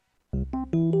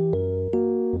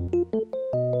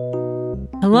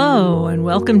Hello, and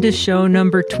welcome to show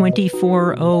number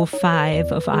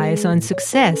 2405 of Eyes on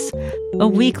Success, a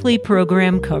weekly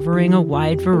program covering a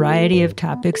wide variety of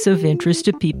topics of interest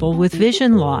to people with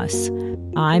vision loss.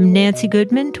 I'm Nancy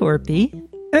Goodman Torpy.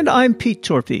 And I'm Pete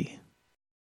Torpy.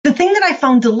 The thing that I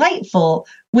found delightful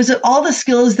was that all the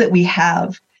skills that we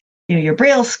have, your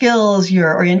Braille skills,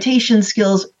 your orientation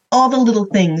skills, all the little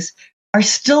things are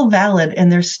still valid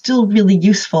and they're still really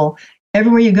useful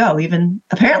everywhere you go,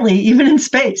 apparently even in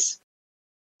space.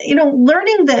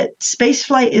 Learning that space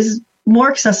flight is more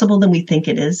accessible than we think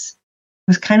it is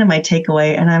was kind of my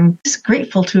takeaway, and I'm just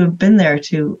grateful to have been there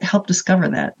to help discover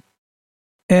that.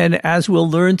 And as we'll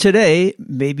learn today,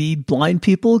 maybe blind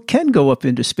people can go up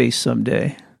into space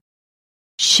someday.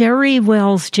 Sherry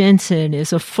Wells Jensen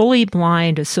is a fully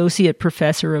blind associate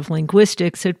professor of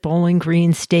linguistics at Bowling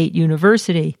Green State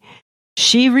University.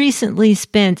 She recently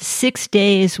spent 6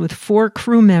 days with 4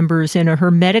 crew members in a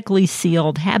hermetically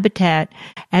sealed habitat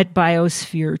at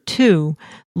Biosphere 2,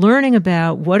 learning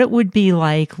about what it would be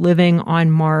like living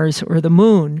on Mars or the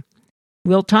Moon.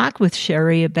 We'll talk with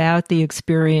Sherry about the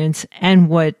experience and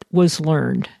what was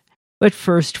learned. But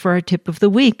first, for our tip of the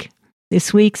week.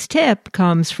 This week's tip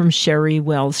comes from Sherry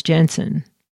Wells Jensen.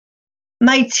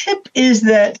 My tip is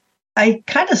that I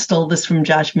kind of stole this from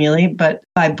Josh Mealy, but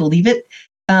I believe it.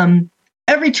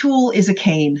 Every tool is a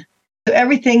cane. So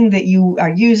everything that you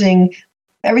are using,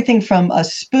 everything from a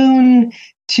spoon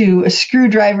to a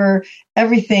screwdriver,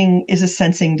 everything is a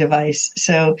sensing device.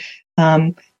 So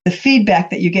the feedback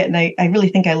that you get, and I really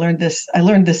think I learned this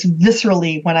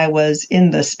viscerally when I was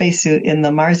in the spacesuit in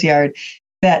the Mars yard,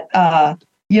 that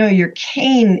your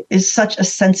cane is such a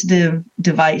sensitive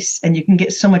device and you can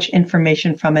get so much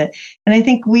information from it. And I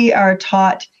think we are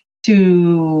taught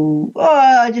to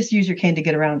just use your cane to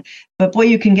get around. But boy,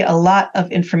 you can get a lot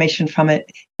of information from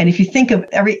it. And if you think of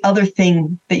every other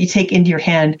thing that you take into your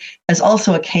hand as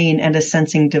also a cane and a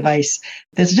sensing device,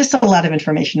 there's just a lot of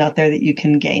information out there that you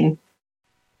can gain.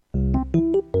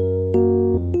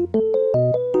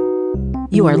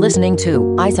 You are listening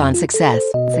to Eyes on Success.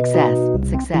 Success,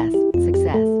 success,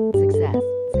 success, success,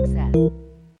 success.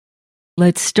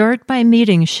 Let's start by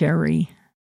meeting Sherry.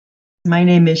 My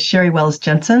name is Sherry Wells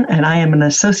Jensen, and I am an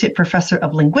associate professor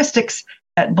of linguistics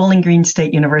at Bowling Green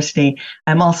State University.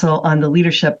 I'm also on the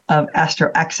leadership of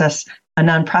Astro Access, a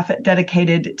nonprofit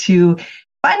dedicated to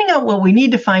finding out what we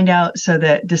need to find out so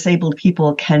that disabled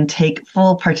people can take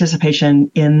full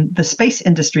participation in the space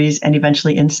industries and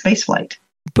eventually in spaceflight.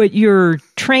 But your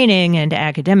training and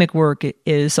academic work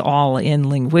is all in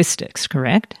linguistics,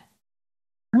 correct?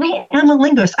 I am a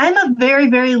linguist. I'm a very,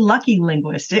 very lucky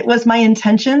linguist. It was my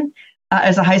intention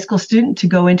as a high school student to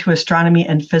go into astronomy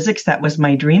and physics. That was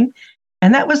my dream.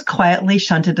 And that was quietly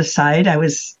shunted aside. I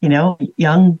was, a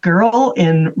young girl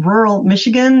in rural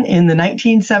Michigan in the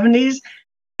 1970s,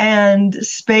 and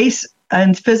space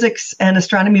and physics and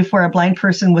astronomy for a blind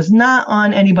person was not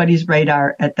on anybody's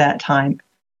radar at that time.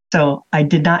 So I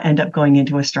did not end up going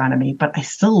into astronomy, but I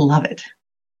still love it.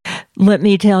 Let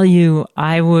me tell you,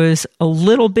 I was a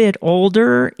little bit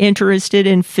older, interested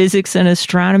in physics and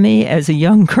astronomy as a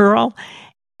young girl,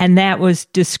 and that was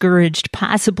discouraged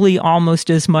possibly almost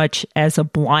as much as a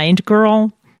blind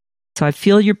girl. So I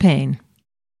feel your pain.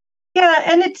 Yeah,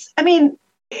 and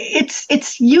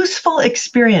it's useful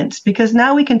experience because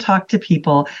now we can talk to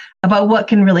people about what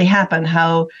can really happen,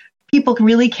 how people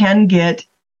really can get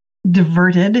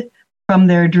diverted from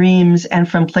their dreams and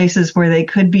from places where they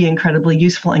could be incredibly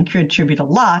useful and contribute a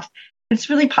lot. It's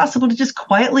really possible to just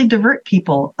quietly divert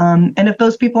people. And if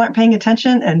those people aren't paying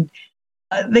attention, and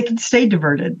they can stay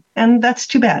diverted. And that's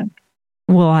too bad.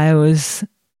 Well,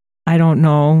 I don't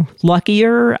know,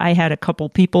 luckier. I had a couple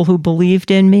people who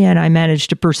believed in me, and I managed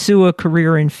to pursue a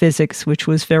career in physics, which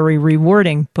was very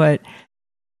rewarding. But,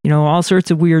 all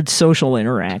sorts of weird social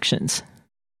interactions.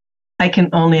 I can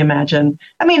only imagine.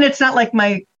 It's not like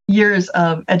my years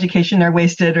of education are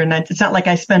wasted, or not. It's not like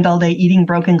I spend all day eating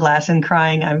broken glass and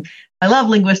crying. I love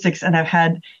linguistics, and I've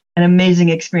had an amazing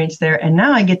experience there. And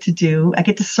now I get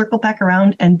to circle back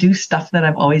around and do stuff that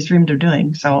I've always dreamed of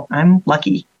doing. So I'm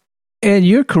lucky. And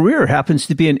your career happens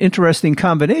to be an interesting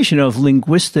combination of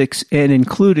linguistics and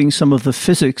including some of the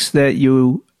physics that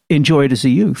you enjoyed as a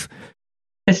youth.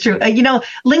 It's true.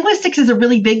 Linguistics is a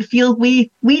really big field. We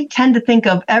tend to think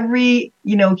of every,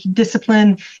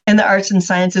 discipline in the arts and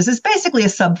sciences as basically a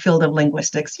subfield of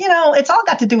linguistics. It's all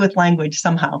got to do with language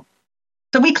somehow.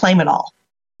 So we claim it all.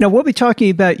 Now, we'll be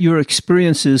talking about your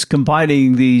experiences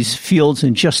combining these fields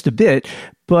in just a bit,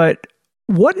 but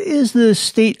what is the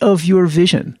state of your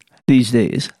vision these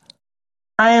days?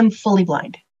 I am fully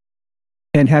blind.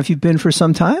 And have you been for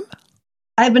some time?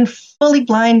 I've been fully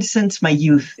blind since my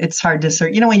youth. It's hard to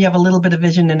sort. When you have a little bit of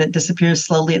vision and it disappears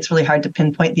slowly, it's really hard to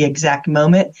pinpoint the exact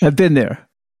moment. I've been there.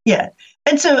 Yeah.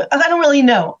 And so I don't really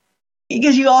know.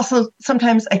 Because you also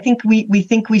sometimes, I think we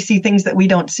think we see things that we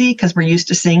don't see because we're used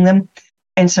to seeing them.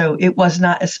 And so it was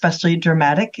not especially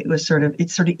dramatic. It sort of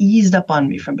eased up on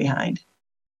me from behind.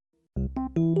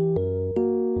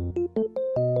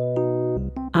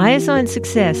 Eyes on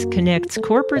Success connects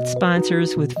corporate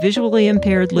sponsors with visually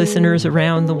impaired listeners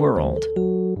around the world.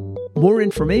 More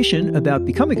information about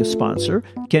becoming a sponsor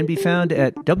can be found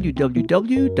at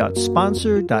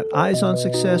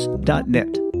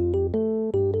www.sponsor.eyesonsuccess.net.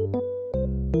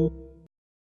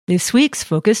 This week's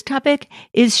focus topic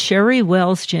is Sherry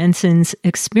Wells Jensen's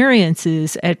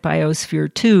experiences at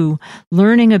Biosphere 2,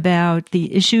 learning about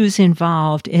the issues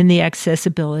involved in the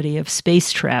accessibility of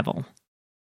space travel.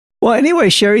 Well, anyway,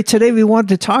 Sherry, today we wanted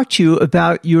to talk to you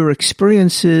about your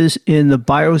experiences in the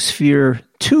Biosphere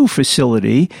 2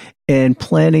 facility and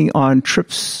planning on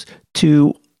trips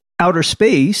to outer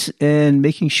space and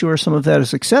making sure some of that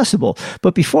is accessible.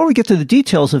 But before we get to the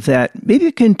details of that, maybe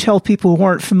you can tell people who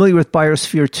aren't familiar with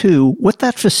Biosphere 2 what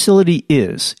that facility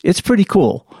is. It's pretty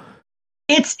cool.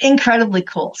 It's incredibly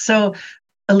cool. So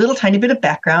a little tiny bit of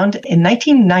background. In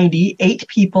 1990, 8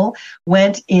 people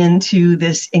went into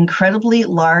this incredibly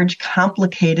large,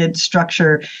 complicated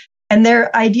structure. And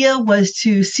their idea was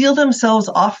to seal themselves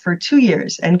off for 2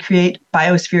 years and create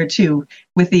Biosphere 2,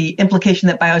 with the implication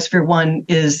that Biosphere 1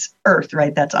 is Earth,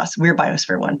 right? That's us. We're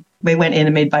Biosphere 1. They went in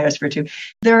and made Biosphere 2.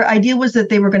 Their idea was that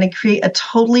they were going to create a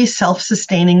totally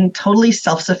self-sustaining, totally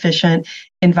self-sufficient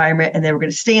environment, and they were going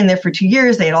to stay in there for 2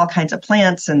 years. They had all kinds of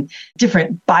plants and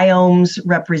different biomes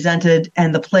represented,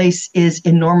 and the place is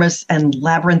enormous and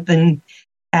labyrinthine.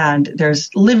 And there's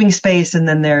living space, and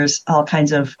then there's all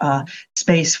kinds of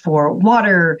space for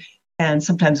water and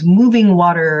sometimes moving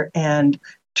water and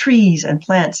trees and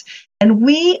plants. And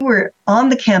we were on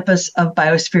the campus of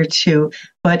Biosphere 2,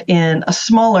 but in a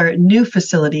smaller new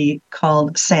facility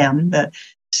called SAM, the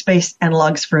Space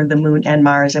Analogs for the Moon and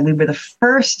Mars. And we were the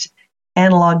first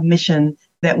analog mission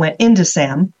that went into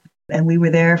SAM, and we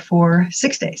were there for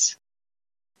 6 days.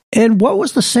 And what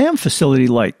was the SAM facility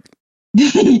like?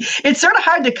 It's sort of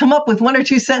hard to come up with 1 or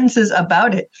 2 sentences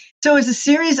about it. So it was a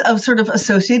series of sort of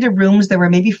associated rooms. There were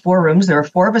maybe 4 rooms. There were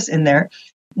 4 of us in there.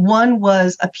 One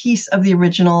was a piece of the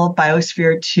original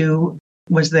Biosphere 2,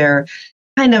 was their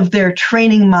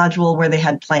training module where they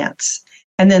had plants.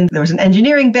 And then there was an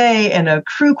engineering bay and a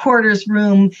crew quarters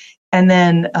room, and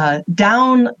then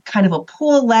down kind of a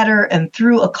pool ladder and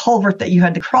through a culvert that you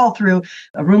had to crawl through,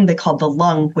 a room they called the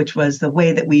lung, which was the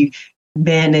way that we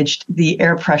managed the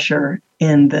air pressure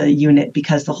in the unit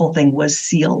because the whole thing was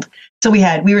sealed. So we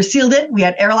were sealed in, we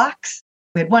had airlocks,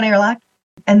 we had 1 airlock,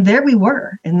 and there we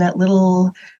were in that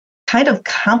little kind of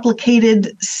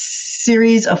complicated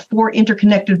series of 4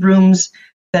 interconnected rooms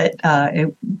that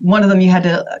one of them you had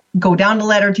to go down the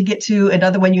ladder to get to,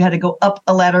 another one you had to go up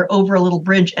a ladder over a little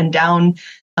bridge and down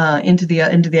into the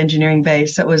engineering bay.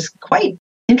 So it was quite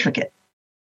intricate.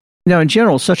 Now, in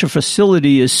general, such a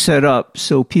facility is set up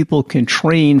so people can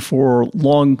train for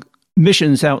long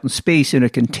missions out in space in a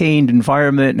contained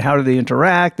environment, and how do they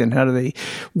interact and how do they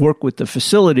work with the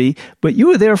facility. But you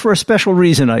were there for a special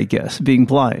reason, I guess, being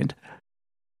blind.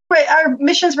 Right. Our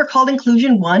missions were called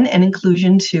Inclusion 1 and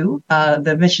Inclusion 2.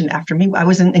 The mission after me, I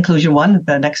was in Inclusion 1,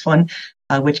 the next one,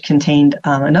 which contained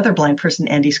another blind person,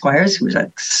 Andy Squires, who was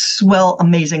a swell,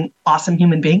 amazing, awesome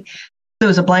human being. There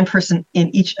was a blind person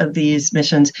in each of these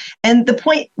missions. And the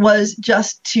point was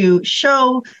just to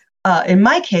show, in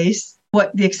my case,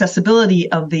 what the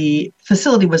accessibility of the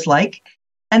facility was like.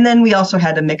 And then we also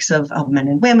had a mix of men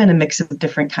and women, a mix of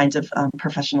different kinds of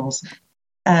professionals.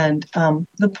 And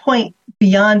the point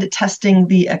beyond testing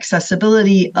the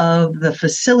accessibility of the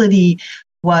facility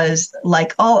was,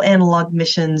 like all analog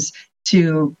missions,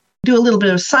 to do a little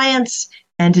bit of science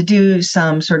and to do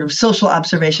some sort of social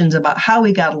observations about how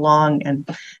we got along and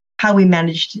how we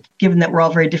managed, given that we're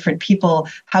all very different people,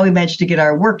 how we managed to get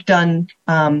our work done.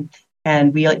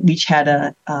 And we each had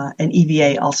an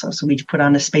EVA also. So we each put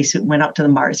on a spacesuit and went out to the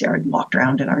Mars yard and walked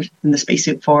around in the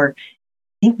spacesuit for,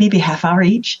 I think, maybe a half hour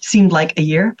each. Seemed like a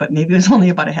year, but maybe it was only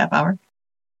about a half hour.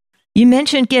 You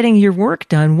mentioned getting your work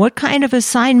done. What kind of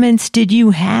assignments did you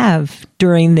have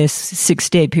during this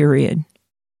 6-day period?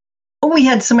 Oh, we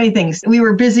had so many things. We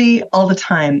were busy all the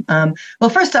time. Well,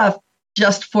 first off,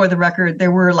 just for the record,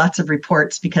 there were lots of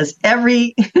reports because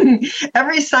every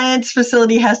science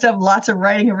facility has to have lots of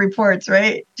writing of reports,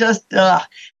 right?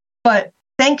 But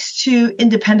thanks to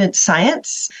independent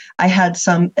science, I had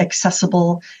some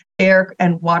accessible air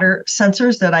and water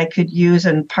sensors that I could use.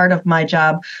 And part of my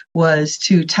job was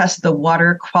to test the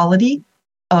water quality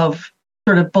of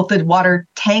sort of both the water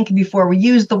tank before we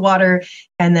used the water,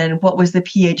 and then what was the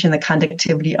pH and the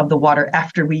conductivity of the water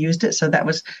after we used it. So that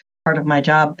was part of my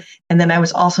job. And then I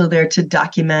was also there to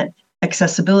document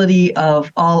accessibility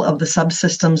of all of the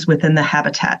subsystems within the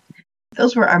habitat.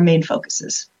 Those were our main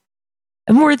focuses.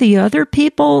 And were the other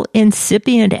people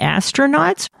incipient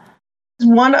astronauts?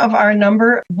 One of our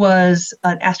number was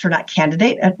an astronaut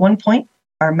candidate at one point,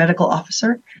 our medical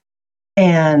officer.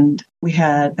 And we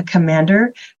had a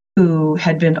commander who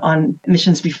had been on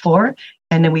missions before.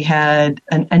 And then we had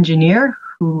an engineer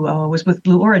who was with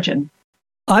Blue Origin.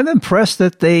 I'm impressed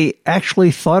that they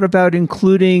actually thought about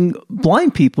including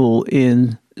blind people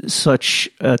in such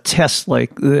a test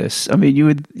like this. I mean, you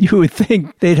would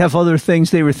think they'd have other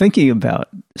things they were thinking about.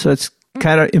 So it's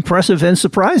kind of impressive and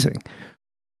surprising.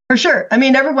 For sure. I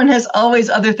mean, everyone has always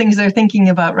other things they're thinking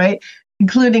about, right?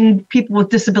 Including people with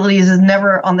disabilities is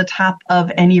never on the top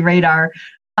of any radar.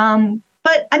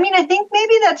 But I mean, I think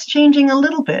maybe that's changing a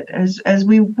little bit as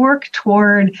we work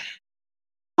toward,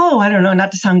 I don't know,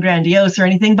 not to sound grandiose or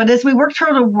anything, but as we work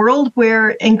toward a world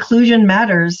where inclusion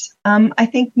matters, I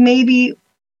think maybe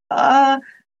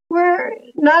we're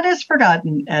not as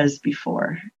forgotten as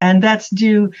before. And that's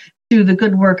due to the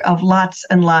good work of lots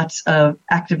and lots of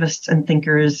activists and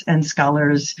thinkers and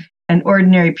scholars and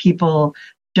ordinary people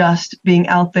just being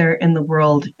out there in the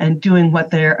world and doing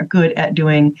what they're good at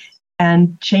doing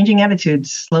and changing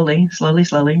attitudes slowly.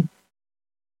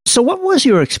 So what was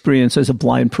your experience as a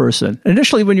blind person?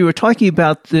 Initially, when you were talking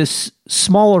about this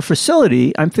smaller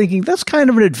facility, I'm thinking that's kind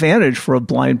of an advantage for a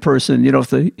blind person. You know,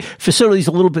 if the facility is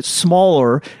a little bit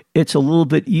smaller, it's a little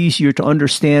bit easier to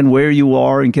understand where you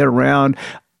are and get around.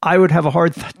 I would have a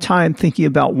hard time thinking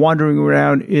about wandering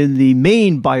around in the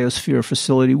main biosphere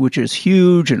facility, which is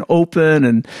huge and open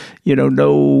and,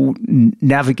 no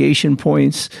navigation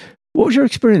points. What was your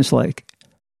experience like?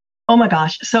 Oh my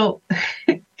gosh. So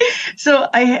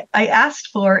I asked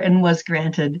for and was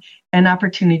granted an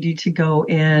opportunity to go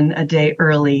in a day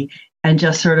early and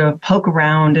just sort of poke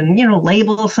around and,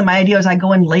 label some ideas. I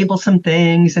go and label some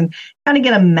things and kind of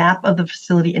get a map of the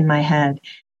facility in my head.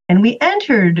 And we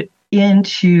entered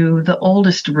into the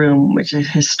oldest room, which is a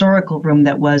historical room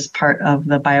that was part of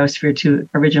the Biosphere 2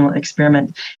 original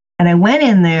experiment. And I went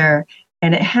in there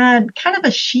and it had kind of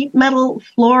a sheet metal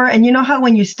floor. And you know how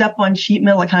when you step on sheet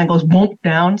metal, it kind of goes bump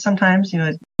down sometimes,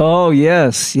 Oh,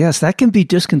 yes. That can be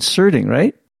disconcerting,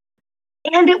 right?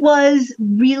 And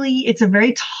it's a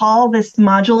very tall, this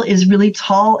module is really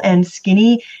tall and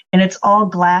skinny, and it's all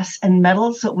glass and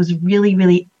metal. So it was really,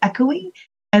 really echoey.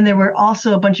 And there were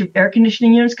also a bunch of air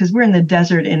conditioning units because we're in the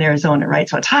desert in Arizona, right?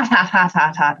 So it's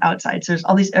hot outside. So there's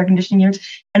all these air conditioning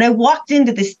units. And I walked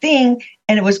into this thing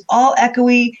and it was all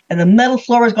echoey and the metal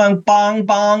floor was going bong,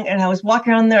 bong. And I was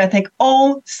walking around there. I think,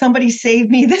 somebody save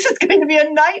me. This is going to be a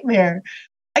nightmare.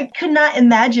 I could not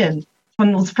imagine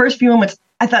from those first few moments.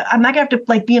 I thought, I'm not going to have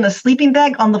to be in a sleeping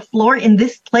bag on the floor in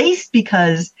this place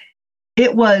because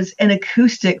it was an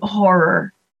acoustic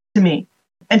horror to me.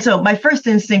 And so my first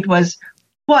instinct was,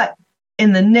 what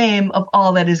in the name of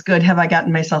all that is good have I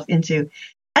gotten myself into?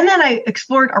 And then I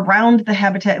explored around the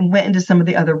habitat and went into some of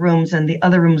the other rooms, and the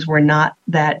other rooms were not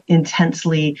that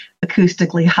intensely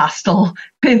acoustically hostile.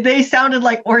 They sounded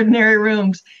like ordinary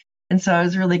rooms. And so I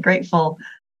was really grateful.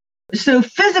 So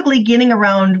physically getting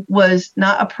around was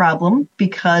not a problem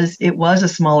because it was a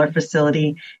smaller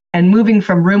facility, and moving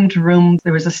from room to room,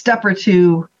 there was a step or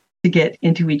two to get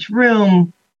into each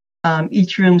room.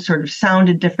 Each room sort of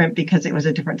sounded different because it was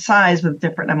a different size with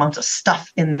different amounts of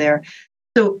stuff in there.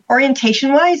 So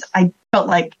orientation-wise, I felt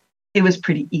like it was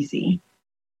pretty easy.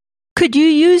 Could you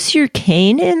use your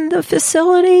cane in the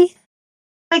facility?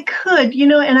 I could,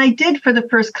 and I did for the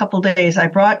first couple days. I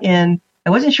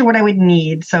wasn't sure what I would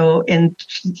need. So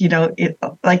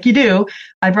like you do,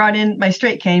 I brought in my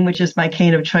straight cane, which is my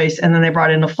cane of choice. And then I brought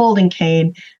in a folding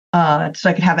cane. So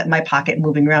I could have it in my pocket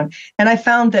moving around. And I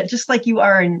found that just like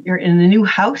you're in a new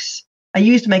house, I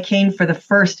used my cane for the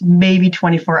first maybe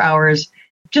 24 hours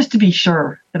just to be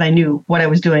sure that I knew what I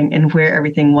was doing and where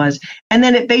everything was. And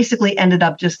then it basically ended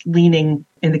up just leaning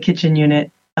in the kitchen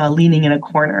unit, leaning in a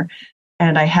corner.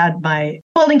 And I had my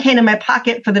folding cane in my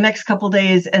pocket for the next couple of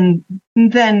days. And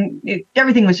then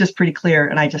everything was just pretty clear.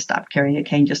 And I just stopped carrying a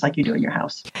cane just like you do in your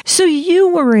house. So you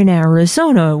were in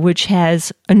Arizona, which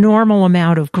has a normal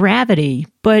amount of gravity.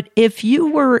 But if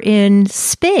you were in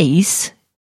space,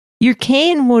 your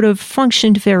cane would have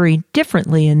functioned very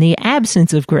differently in the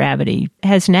absence of gravity.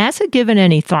 Has NASA given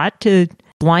any thought to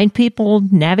blind people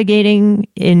navigating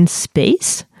in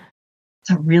space? It's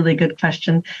a really good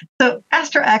question. So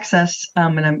Astro Access,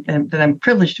 that I'm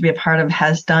privileged to be a part of,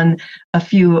 has done a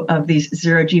few of these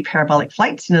zero-G parabolic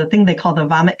flights. The thing they call the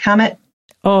vomit comet.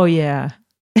 Oh, yeah.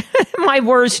 My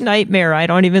worst nightmare. I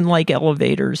don't even like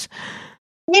elevators.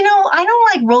 I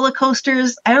don't like roller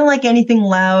coasters. I don't like anything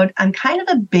loud. I'm kind of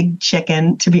a big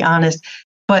chicken, to be honest.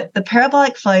 But the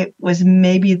parabolic flight was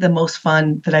maybe the most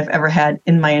fun that I've ever had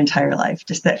in my entire life.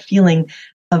 Just that feeling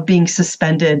of being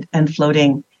suspended and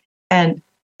floating. And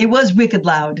it was wicked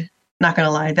loud. Not going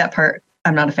to lie. That part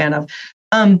I'm not a fan of.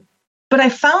 But I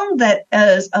found that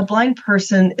as a blind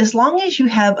person, as long as you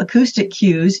have acoustic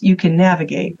cues, you can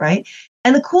navigate, right?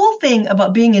 And the cool thing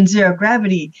about being in zero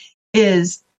gravity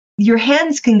is your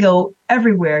hands can go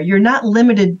everywhere. You're not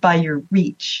limited by your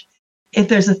reach. If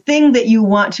there's a thing that you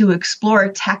want to explore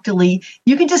tactily,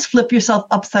 you can just flip yourself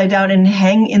upside down and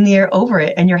hang in the air over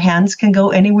it, and your hands can go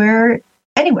anywhere,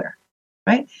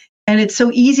 right? And it's so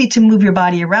easy to move your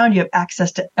body around. You have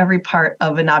access to every part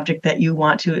of an object that you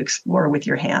want to explore with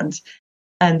your hands.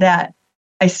 And that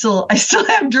I still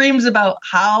have dreams about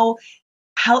how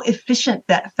efficient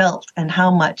that felt and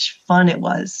how much fun it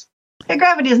was. Yeah,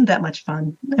 gravity isn't that much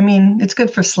fun. I mean, it's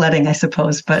good for sledding, I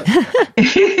suppose, but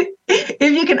if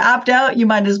you can opt out, you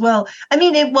might as well. I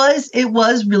mean, it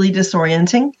was really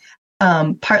disorienting,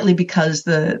 partly because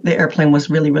the airplane was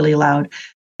really, really loud.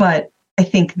 But I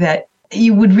think that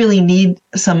you would really need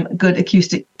some good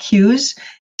acoustic cues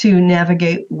to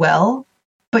navigate well.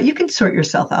 But you can sort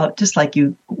yourself out just like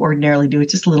you ordinarily do.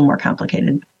 It's just a little more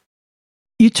complicated.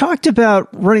 You talked about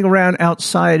running around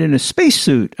outside in a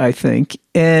spacesuit, I think,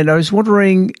 and I was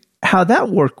wondering how that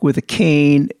worked with a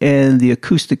cane and the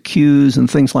acoustic cues and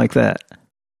things like that.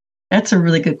 That's a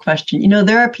really good question.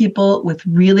 There are people with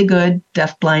really good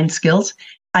deafblind skills.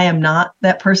 I am not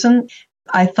that person.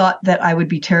 I thought that I would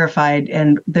be terrified.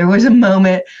 And there was a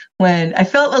moment when I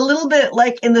felt a little bit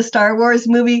like in the Star Wars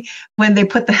movie when they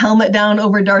put the helmet down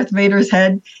over Darth Vader's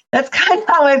head. That's kind of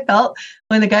how I felt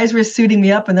when the guys were suiting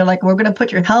me up and they're like, we're going to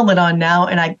put your helmet on now.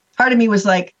 And part of me was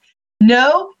like,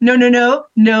 no. I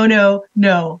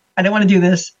don't want to do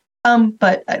this.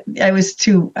 But I was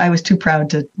too proud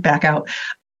to back out.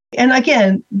 And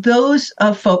again, those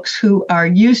folks who are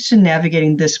used to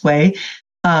navigating this way,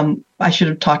 I should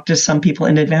have talked to some people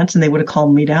in advance and they would have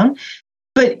calmed me down.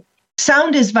 But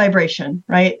sound is vibration,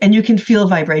 right? And you can feel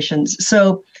vibrations.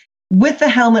 So with the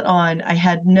helmet on, I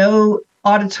had no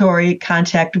auditory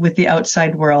contact with the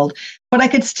outside world, but I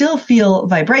could still feel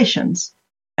vibrations.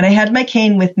 And I had my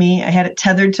cane with me. I had it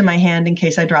tethered to my hand in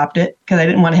case I dropped it because I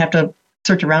didn't want to have to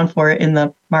search around for it in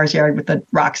the Mars yard with the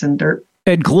rocks and dirt.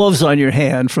 And gloves on your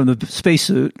hand from the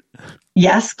spacesuit.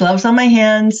 Yes, gloves on my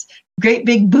hands, great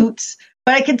big boots.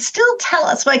 But I could still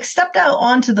tell. So I stepped out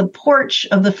onto the porch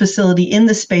of the facility in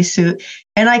the spacesuit,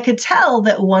 and I could tell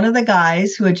that one of the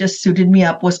guys who had just suited me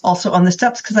up was also on the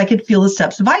steps because I could feel the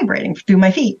steps vibrating through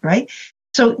my feet, right?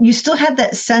 So you still had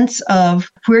that sense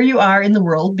of where you are in the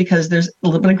world because there's a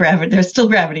little bit of gravity. There's still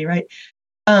gravity, right?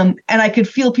 And I could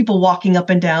feel people walking up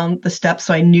and down the steps,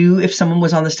 so I knew if someone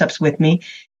was on the steps with me.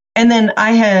 And then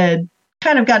I had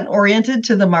kind of gotten oriented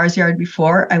to the Mars yard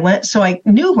before I went, so I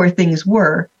knew where things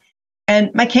were.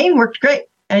 And my cane worked great.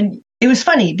 And it was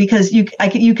funny because you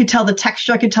could tell the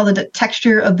texture. I could tell the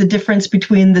texture of the difference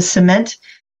between the cement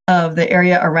of the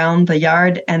area around the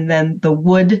yard and then the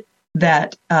wood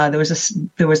that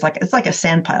it's like a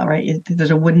sand pile, right?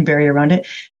 There's a wooden barrier around it.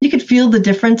 You could feel the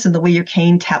difference in the way your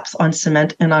cane taps on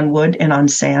cement and on wood and on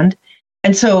sand.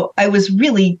 And so I was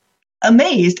really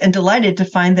amazed and delighted to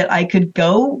find that I could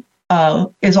go,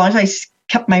 as long as I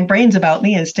kept my brains about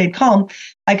me and stayed calm,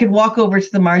 I could walk over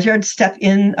to the Mars yard, step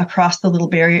in across the little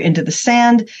barrier into the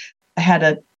sand. I had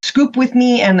a scoop with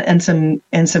me and some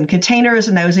containers,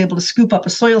 and I was able to scoop up a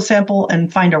soil sample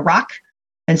and find a rock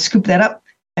and scoop that up.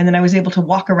 And then I was able to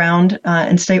walk around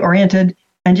and stay oriented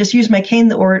and just use my cane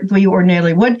the way you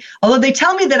ordinarily would. Although they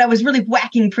tell me that I was really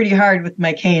whacking pretty hard with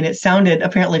my cane. It sounded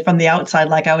apparently from the outside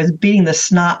like I was beating the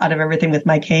snot out of everything with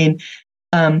my cane.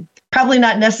 Probably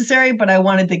not necessary, but I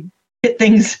wanted to hit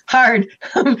things hard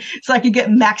so I could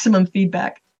get maximum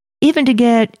feedback. Even to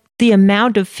get the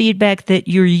amount of feedback that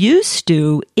you're used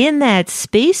to in that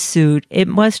spacesuit, it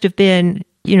must have been,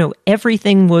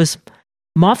 everything was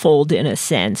muffled in a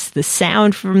sense. The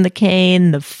sound from the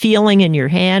cane, the feeling in your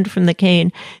hand from the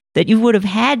cane, that you would have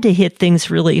had to hit things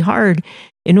really hard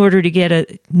in order to get a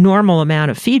normal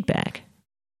amount of feedback.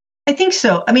 I think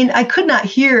so. I mean, I could not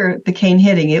hear the cane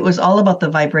hitting. It was all about the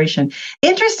vibration.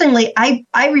 Interestingly, I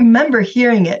remember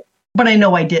hearing it, but I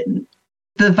know I didn't.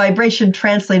 The vibration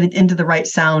translated into the right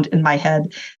sound in my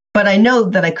head, but I know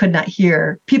that I could not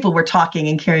hear. People were talking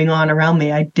and carrying on around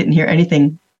me. I didn't hear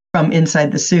anything from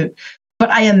inside the suit. But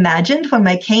I imagined when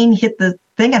my cane hit the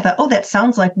thing, I thought, oh, that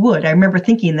sounds like wood. I remember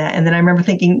thinking that. And then I remember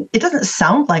thinking, it doesn't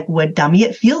sound like wood, dummy.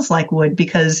 It feels like wood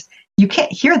because you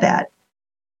can't hear that.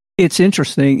 It's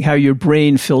interesting how your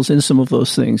brain fills in some of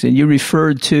those things. And you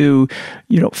referred to,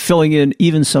 filling in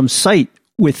even some sight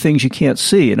with things you can't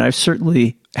see. And I've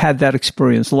certainly had that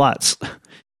experience lots,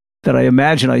 that I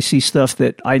imagine I see stuff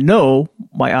that I know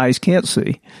my eyes can't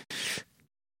see.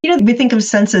 We think of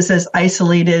senses as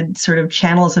isolated sort of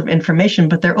channels of information,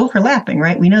 but they're overlapping,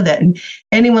 right? We know that. And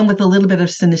anyone with a little bit of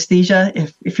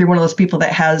synesthesia, if you're one of those people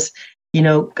that has,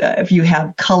 if you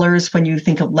have colors when you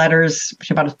think of letters,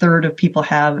 which about a third of people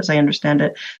have, as I understand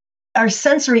it, our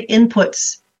sensory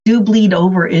inputs do bleed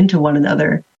over into one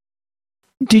another.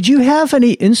 Did you have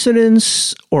any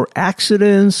incidents or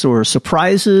accidents or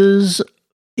surprises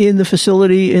in the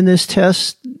facility in this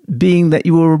test, being that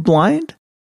you were blind?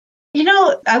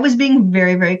 I was being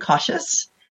very, very cautious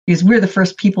because we're the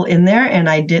first people in there, and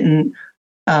I didn't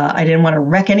want to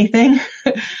wreck anything.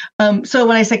 So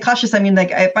when I say cautious, I mean, like,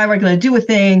 if I were going to do a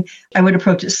thing, I would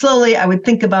approach it slowly. I would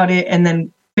think about it and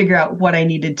then figure out what I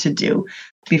needed to do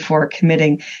before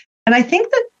committing. And I think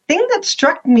the thing that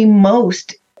struck me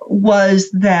most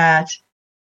was that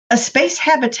a space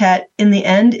habitat in the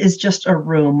end is just a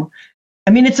room.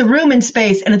 I mean, it's a room in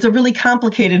space, and it's a really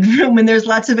complicated room, and there's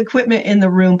lots of equipment in the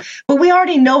room, but we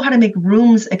already know how to make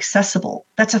rooms accessible.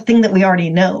 That's a thing that we already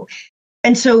know.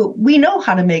 And so we know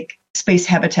how to make space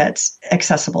habitats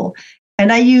accessible.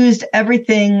 And I used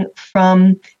everything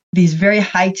from these very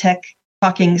high-tech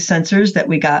talking sensors that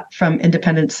we got from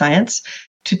Independent Science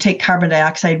to take carbon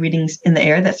dioxide readings in the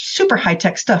air. That's super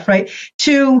high-tech stuff, right?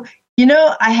 To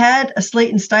I had a slate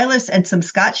and stylus and some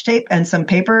Scotch tape and some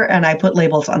paper, and I put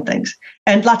labels on things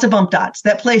and lots of bump dots.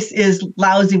 That place is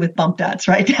lousy with bump dots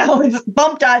right now. It's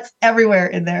bump dots everywhere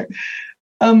in there.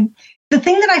 The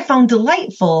thing that I found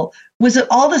delightful was that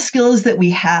all the skills that we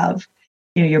have,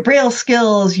 your Braille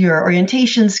skills, your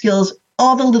orientation skills,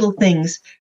 all the little things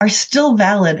are still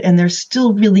valid, and they're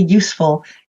still really useful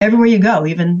everywhere you go,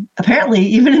 apparently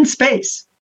even in space.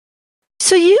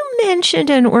 So you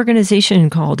mentioned an organization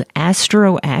called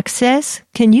Astro Access.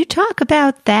 Can you talk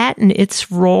about that and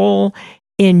its role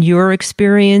in your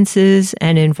experiences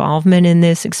and involvement in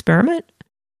this experiment?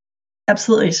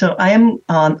 Absolutely. So I am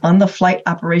on the Flight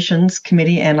Operations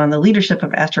Committee and on the leadership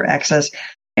of Astro Access.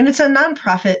 And it's a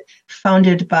nonprofit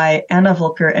founded by Anna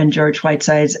Volker and George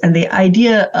Whitesides. And the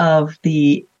idea of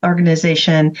the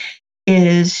organization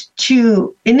is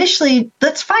to initially,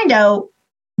 let's find out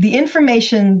the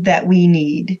information that we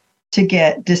need to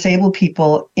get disabled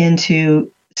people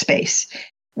into space.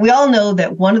 We all know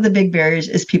that one of the big barriers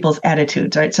is people's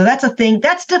attitudes, right? So that's a thing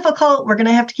that's difficult. We're going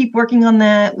to have to keep working on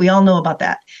that. We all know about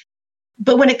that.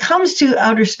 But when it comes to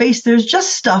outer space, there's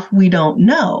just stuff we don't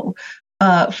know.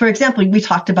 For example, we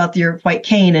talked about your white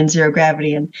cane and zero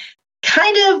gravity, and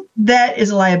kind of that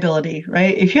is a liability,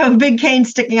 right? If you have a big cane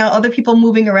sticking out, other people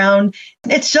moving around,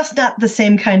 it's just not the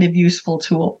same kind of useful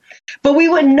tool. But we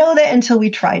wouldn't know that until we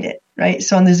tried it, right?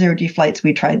 So on the zero-G flights,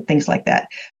 we tried things like that.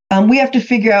 We have to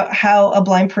figure out how a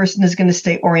blind person is going to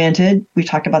stay oriented. We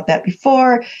talked about that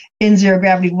before. In zero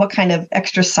gravity, what kind of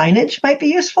extra signage might be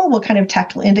useful? What kind of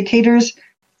tactile indicators?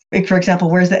 Like, for example,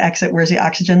 where's the exit? Where's the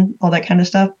oxygen? All that kind of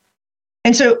stuff.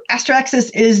 And so Astro Access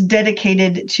is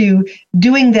dedicated to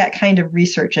doing that kind of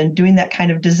research and doing that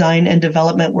kind of design and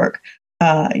development work.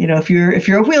 If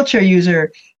you're a wheelchair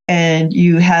user and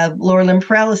you have lower limb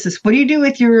paralysis, what do you do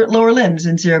with your lower limbs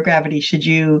in zero gravity? Should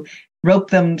you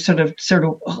rope them, sort of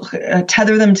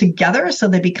tether them together so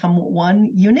they become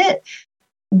one unit?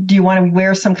 Do you want to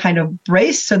wear some kind of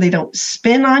brace so they don't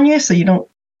spin on you, so you don't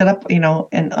set up,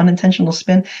 an unintentional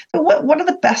spin? So what are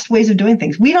the best ways of doing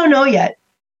things? We don't know yet.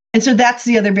 And so that's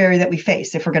the other barrier that we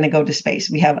face if we're going to go to space.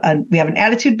 We have an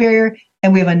attitude barrier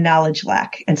and we have a knowledge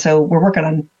lack. And so we're working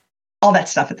on all that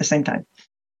stuff at the same time.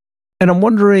 And I'm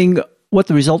wondering what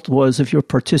the result was of your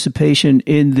participation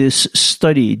in this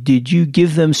study. Did you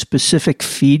give them specific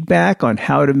feedback on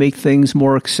how to make things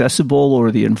more accessible or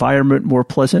the environment more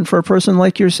pleasant for a person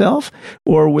like yourself?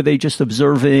 Or were they just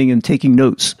observing and taking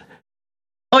notes?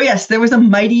 Oh, yes. There was a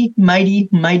mighty, mighty,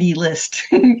 mighty list.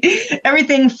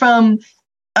 Everything from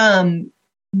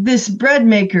this bread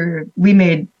maker. We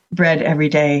made bread every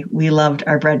day. We loved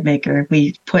our bread maker.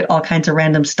 We put all kinds of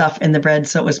random stuff in the bread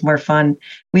so it was more fun.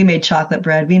 We made chocolate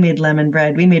bread. We made lemon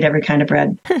bread. We made every kind of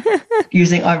bread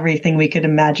using everything we could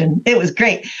imagine. It was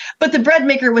great. But the bread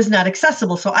maker was not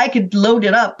accessible, so I could load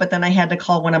it up, but then I had to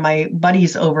call one of my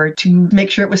buddies over to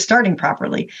make sure it was starting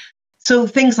properly. So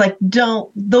things like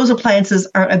those appliances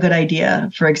aren't a good idea.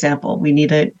 For example, we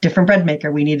need a different bread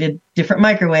maker. We need a different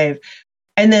microwave.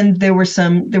 And then there were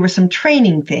some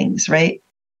training things, right?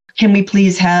 Can we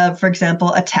please have, for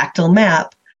example, a tactile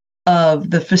map of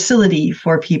the facility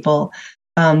for people?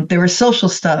 There was social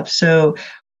stuff. So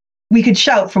we could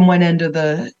shout from one end of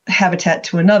the habitat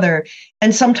to another.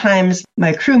 And sometimes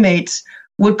my crewmates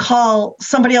would call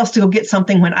somebody else to go get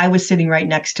something when I was sitting right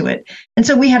next to it. And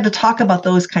so we had to talk about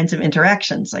those kinds of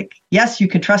interactions. Like, yes, you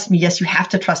can trust me. Yes, you have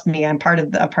to trust me. I'm part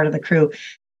of the crew.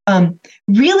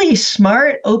 Really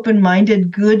smart,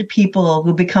 open-minded, good people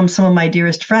who become some of my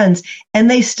dearest friends.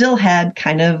 And they still had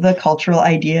kind of the cultural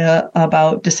idea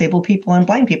about disabled people and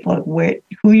blind people. Like,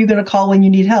 who are you going to call when you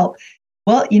need help?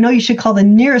 Well, you should call the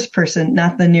nearest person,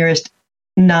 not the nearest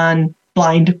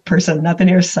non-blind person, not the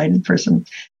nearest sighted person.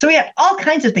 So we had all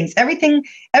kinds of things.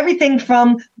 Everything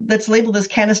from that's labeled as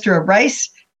canister of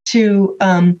rice to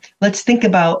let's think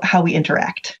about how we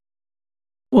interact.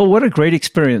 Well, what a great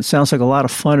experience. Sounds like a lot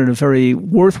of fun and a very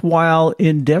worthwhile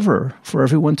endeavor for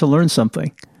everyone to learn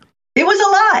something. It was a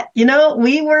lot.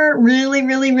 We were really,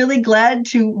 really, really glad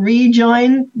to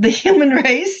rejoin the human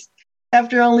race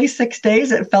after only 6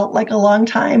 days. It felt like a long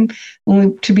time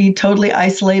to be totally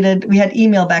isolated. We had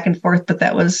email back and forth, but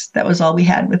that was all we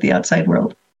had with the outside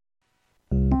world.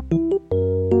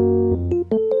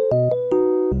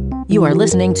 You are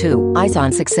listening to Eyes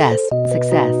on Success.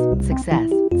 Success, success,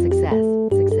 success,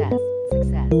 success,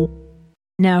 success.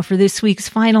 Now for this week's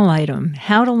final item,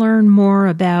 how to learn more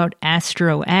about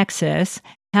Astro Access,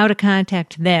 how to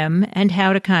contact them, and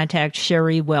how to contact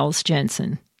Sherry Wells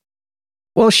Jensen.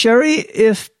 Well, Sherry,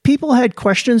 if people had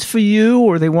questions for you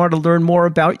or they wanted to learn more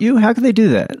about you, how can they do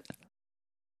that?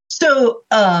 So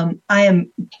I'm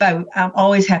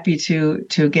always happy to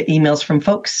get emails from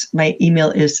folks. My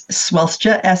email is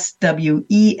Swellsja, SWELLSJ,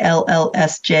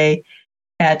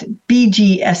 at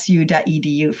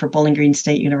bgsu.edu for Bowling Green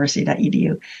State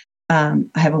University.edu. I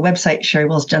have a website,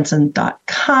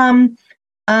 sherrywellsjensen.com.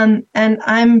 And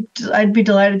I'd be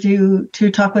delighted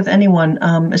to talk with anyone,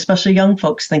 especially young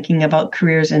folks thinking about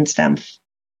careers in STEM.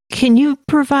 Can you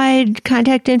provide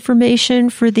contact information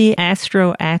for the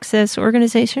Astro Access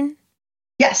organization?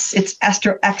 Yes, it's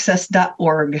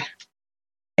astroaccess.org.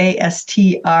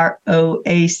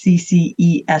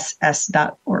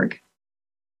 ASTROACCESS.org.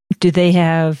 Do they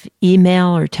have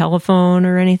email or telephone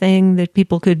or anything that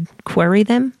people could query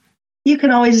them? You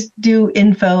can always do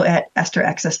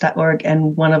info@astroaccess.org,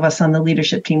 and one of us on the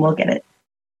leadership team will get it.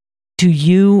 Do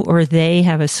you or they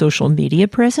have a social media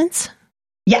presence?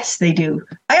 Yes, they do.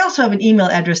 I also have an email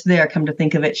address there, come to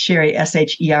think of it, Sherry,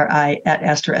 SHERI,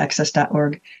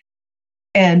 @astroaccess.org.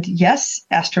 And yes,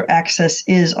 Astro Access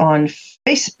is on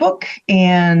Facebook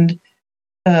and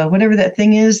whatever that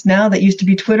thing is now that used to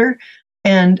be Twitter.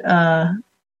 And I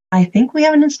think we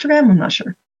have an Instagram. I'm not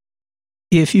sure.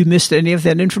 If you missed any of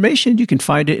that information, you can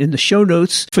find it in the show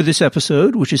notes for this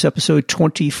episode, which is episode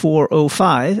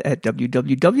 2405 at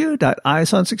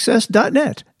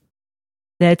www.eyesonsuccess.net.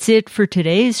 That's it for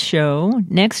today's show.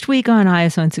 Next week on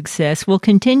Eyes on Success, we'll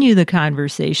continue the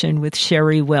conversation with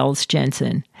Sherry Wells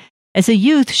Jensen. As a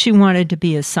youth, she wanted to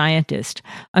be a scientist.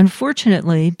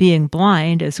 Unfortunately, being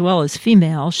blind as well as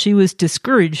female, she was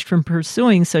discouraged from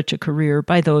pursuing such a career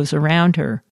by those around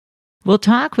her. We'll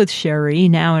talk with Sherry,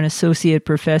 now an associate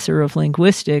professor of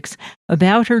linguistics,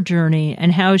 about her journey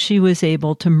and how she was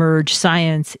able to merge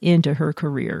science into her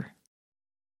career.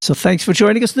 So thanks for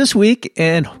joining us this week,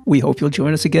 and we hope you'll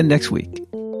join us again next week.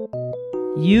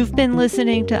 You've been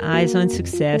listening to Eyes on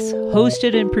Success,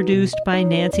 hosted and produced by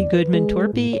Nancy Goodman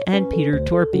Torpy and Peter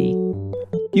Torpy.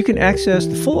 You can access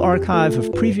the full archive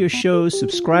of previous shows,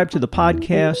 subscribe to the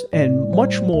podcast, and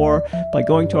much more by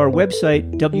going to our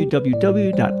website,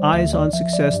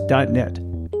 www.eyesonsuccess.net.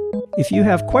 If you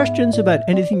have questions about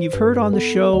anything you've heard on the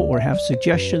show or have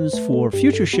suggestions for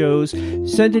future shows,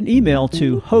 send an email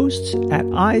to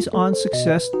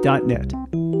hosts@eyesonsuccess.net.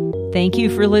 Thank you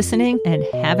for listening and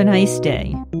have a nice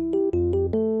day.